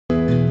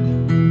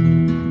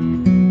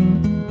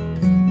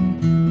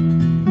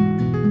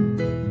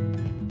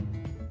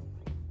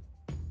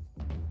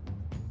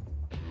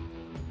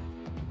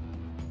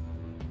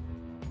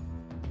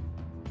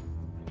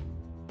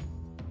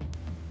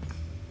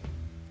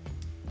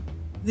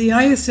The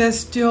ISS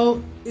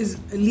still is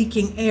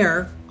leaking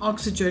air,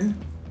 oxygen.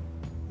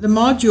 The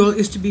module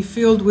is to be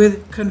filled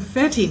with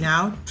confetti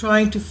now,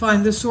 trying to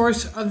find the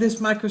source of this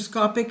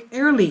microscopic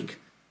air leak.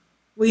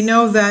 We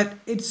know that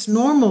it's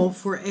normal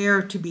for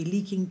air to be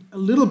leaking a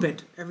little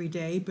bit every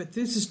day, but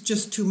this is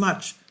just too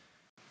much.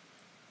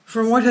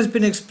 From what has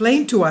been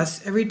explained to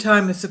us, every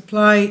time a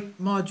supply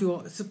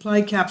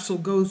capsule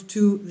goes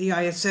to the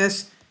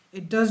ISS,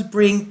 it does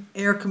bring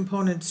air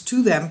components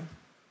to them.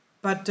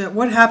 But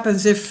what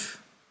happens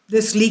if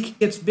this leak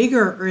gets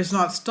bigger or is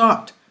not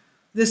stopped?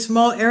 This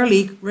small air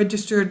leak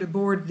registered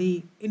aboard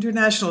the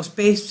International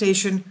Space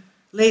Station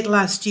late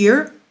last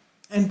year,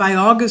 and by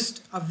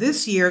August of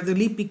this year, the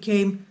leak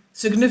became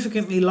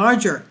significantly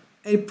larger.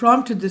 It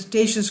prompted the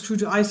station's crew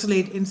to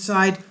isolate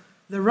inside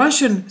the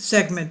Russian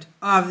segment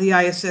of the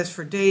ISS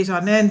for days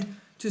on end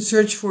to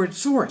search for its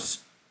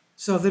source.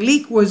 So the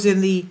leak was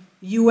in the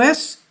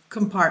US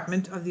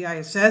compartment of the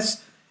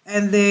ISS,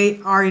 and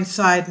they are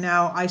inside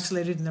now,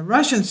 isolated in the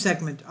Russian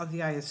segment of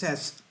the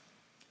ISS.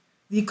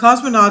 The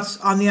cosmonauts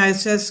on the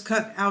ISS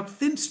cut out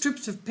thin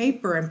strips of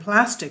paper and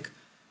plastic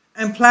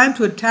and plan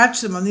to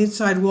attach them on the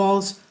inside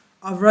walls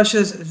of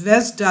Russia's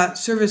Zvezda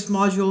service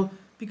module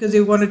because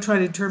they want to try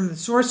to determine the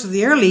source of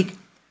the air leak,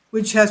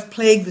 which has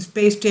plagued the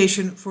space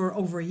station for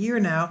over a year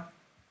now.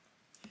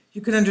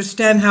 You can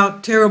understand how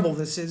terrible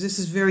this is. This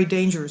is very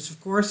dangerous,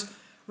 of course.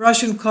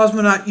 Russian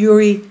cosmonaut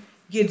Yuri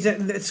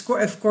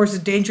of course,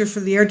 it's dangerous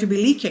for the air to be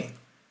leaking.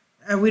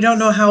 We don't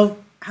know how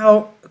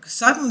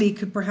suddenly it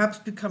could perhaps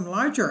become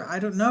larger. I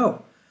don't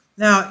know.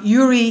 Now,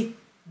 Yuri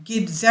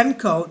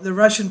Gidzenko, the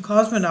Russian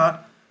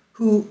cosmonaut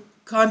who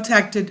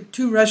contacted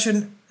two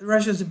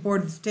Russians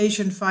aboard the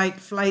station,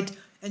 flight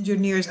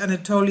engineers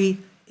Anatoly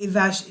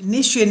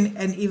Ivanishin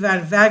and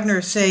Ivan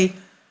Wagner, say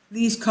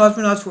these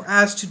cosmonauts were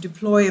asked to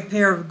deploy a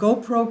pair of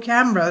GoPro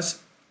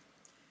cameras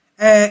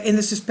in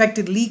the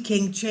suspected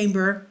leaking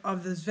chamber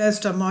of the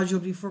Zvezda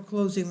module before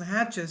closing the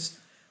hatches.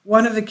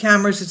 One of the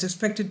cameras is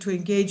expected to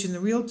engage in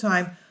the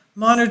real-time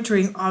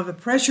monitoring of the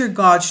pressure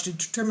gauge to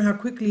determine how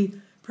quickly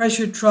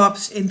pressure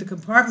drops in the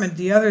compartment.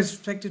 The other is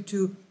expected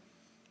to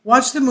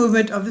watch the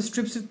movement of the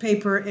strips of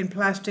paper and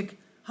plastic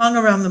hung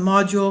around the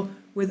module,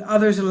 with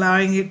others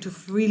allowing it to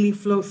freely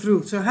flow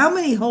through. So how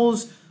many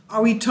holes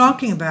are we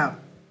talking about?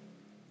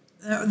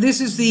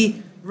 This is the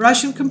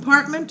Russian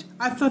compartment?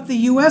 I thought the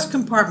US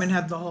compartment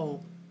had the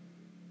hole.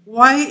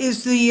 Why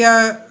is the,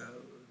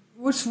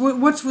 what's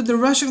with the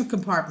Russian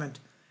compartment?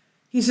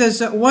 He says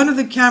that one of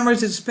the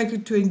cameras is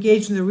expected to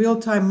engage in the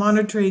real-time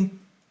monitoring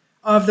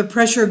of the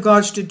pressure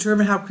gauge to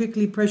determine how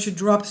quickly pressure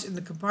drops in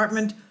the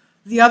compartment.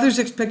 The other is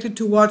expected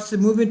to watch the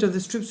movement of the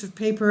strips of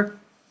paper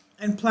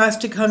and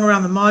plastic hung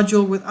around the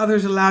module, with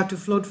others allowed to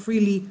float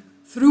freely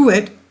through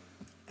it.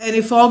 And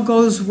if all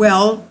goes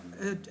well,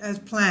 as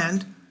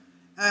planned,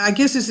 I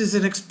guess this is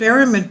an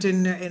experiment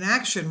in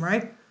action,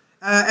 right?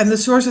 And the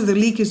source of the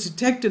leak is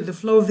detected, the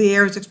flow of the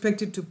air is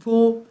expected to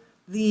pull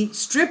the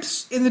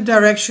strips in the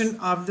direction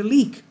of the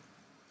leak,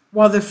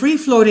 while the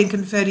free-floating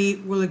confetti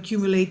will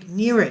accumulate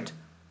near it.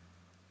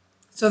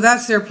 So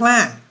that's their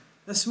plan.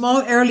 A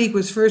small air leak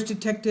was first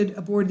detected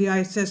aboard the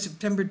ISS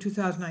September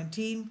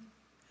 2019.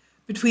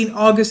 Between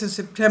August and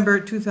September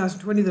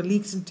 2020, the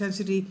leak's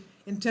intensity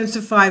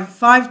intensified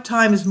 5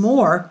 times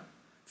more,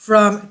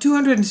 from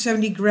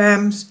 270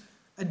 grams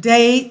a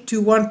day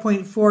to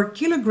 1.4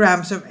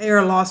 kilograms of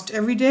air lost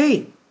every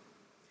day.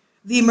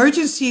 The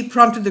emergency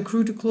prompted the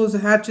crew to close the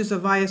hatches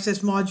of ISS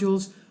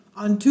modules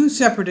on 2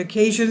 separate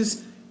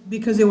occasions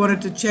because they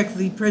wanted to check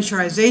the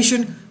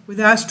pressurization, with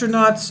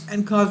astronauts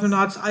and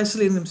cosmonauts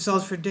isolating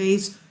themselves for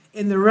days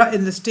in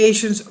the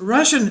station's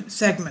Russian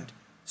segment.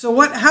 So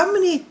how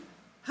many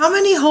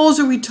holes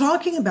are we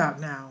talking about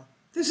now?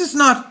 This is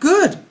not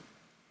good.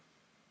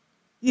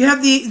 You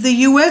have the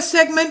US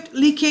segment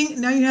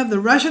leaking, now you have the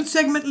Russian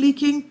segment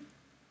leaking.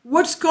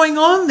 What's going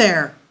on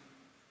there?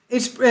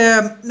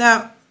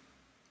 Now,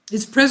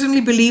 it's presently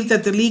believed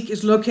that the leak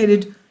is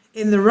located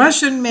in the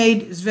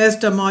Russian-made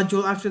Zvezda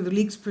module. After the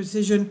leak's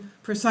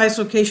precise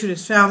location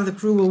is found, the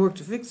crew will work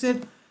to fix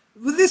it.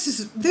 But this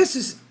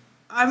is,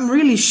 I'm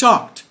really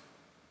shocked.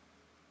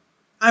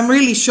 I'm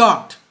really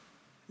shocked.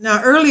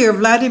 Now, earlier,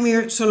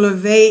 Vladimir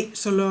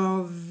Solovyin,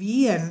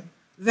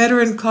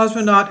 veteran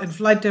cosmonaut and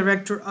flight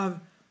director of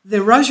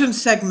the Russian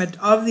segment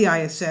of the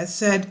ISS,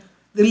 said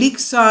the leak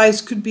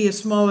size could be as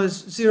small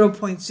as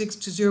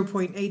 0.6 to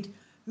 0.8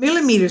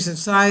 millimeters in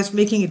size,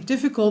 making it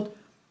difficult,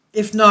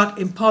 if not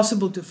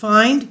impossible, to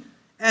find.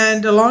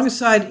 And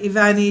alongside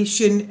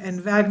Ivanishin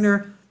and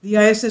Wagner, the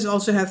ISS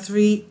also have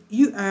 3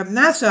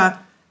 NASA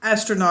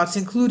astronauts,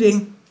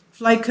 including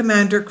Flight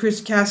Commander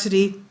Chris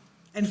Cassidy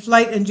and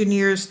flight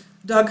engineers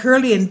Doug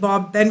Hurley and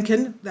Bob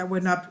Behnken, that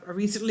went up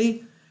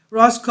recently.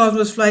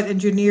 Roscosmos flight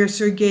engineer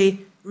Sergei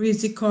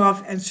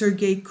Ryzhikov and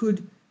Sergei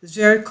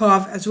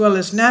Kudzerkov, as well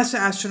as NASA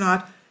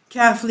astronaut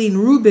Kathleen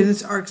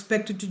Rubins, are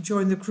expected to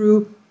join the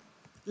crew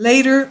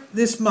later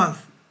this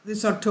month,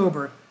 this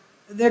October.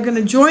 They're going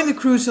to join the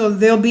crew, so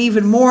there'll be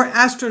even more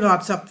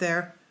astronauts up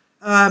there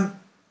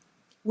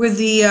with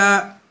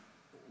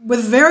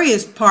with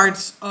various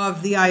parts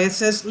of the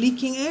ISS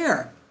leaking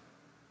air.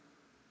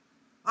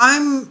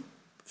 I'm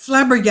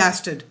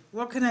flabbergasted.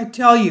 What can I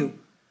tell you?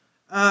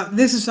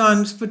 This is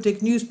on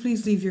Sputnik News.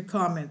 Please leave your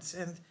comments,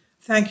 and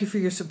thank you for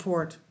your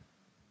support.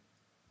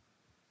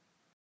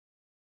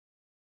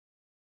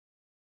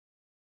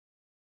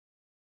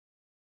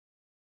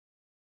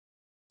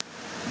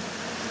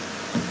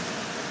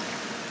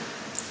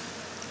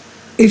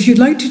 If you'd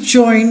like to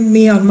join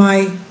me on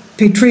my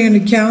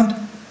Patreon account,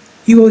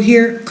 you will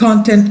hear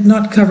content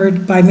not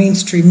covered by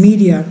mainstream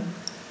media.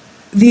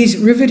 These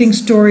riveting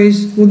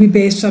stories will be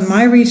based on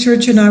my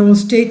research, and I will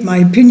state my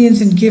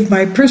opinions and give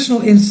my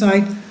personal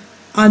insight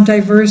on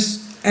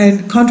diverse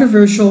and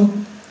controversial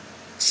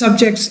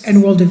subjects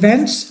and world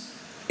events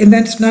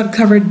not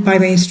covered by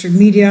mainstream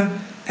media,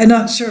 and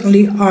not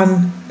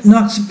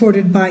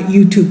supported by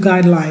YouTube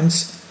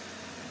guidelines.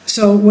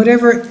 So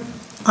whatever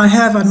I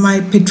have on my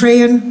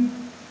Patreon,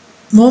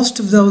 most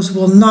of those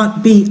will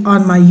not be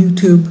on my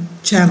YouTube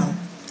channel.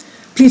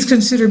 Please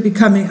consider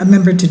becoming a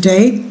member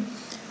today.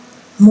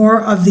 More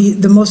of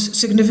the most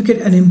significant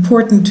and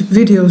important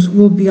videos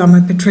will be on my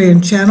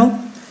Patreon channel.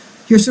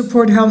 Your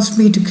support helps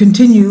me to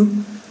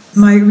continue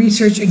my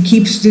research and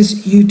keeps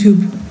this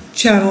YouTube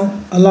channel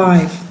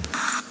alive.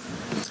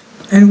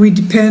 And we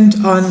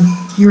depend on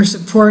your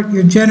support,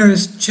 your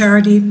generous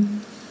charity,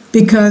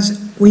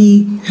 because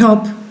we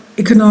help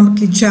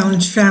economically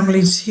challenged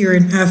families here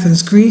in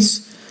Athens,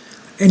 Greece,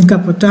 in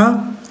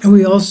Kapota, and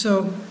we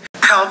also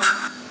help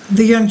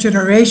the young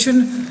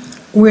generation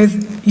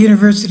with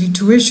university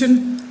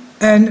tuition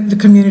and the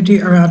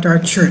community around our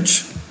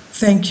church.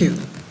 Thank you.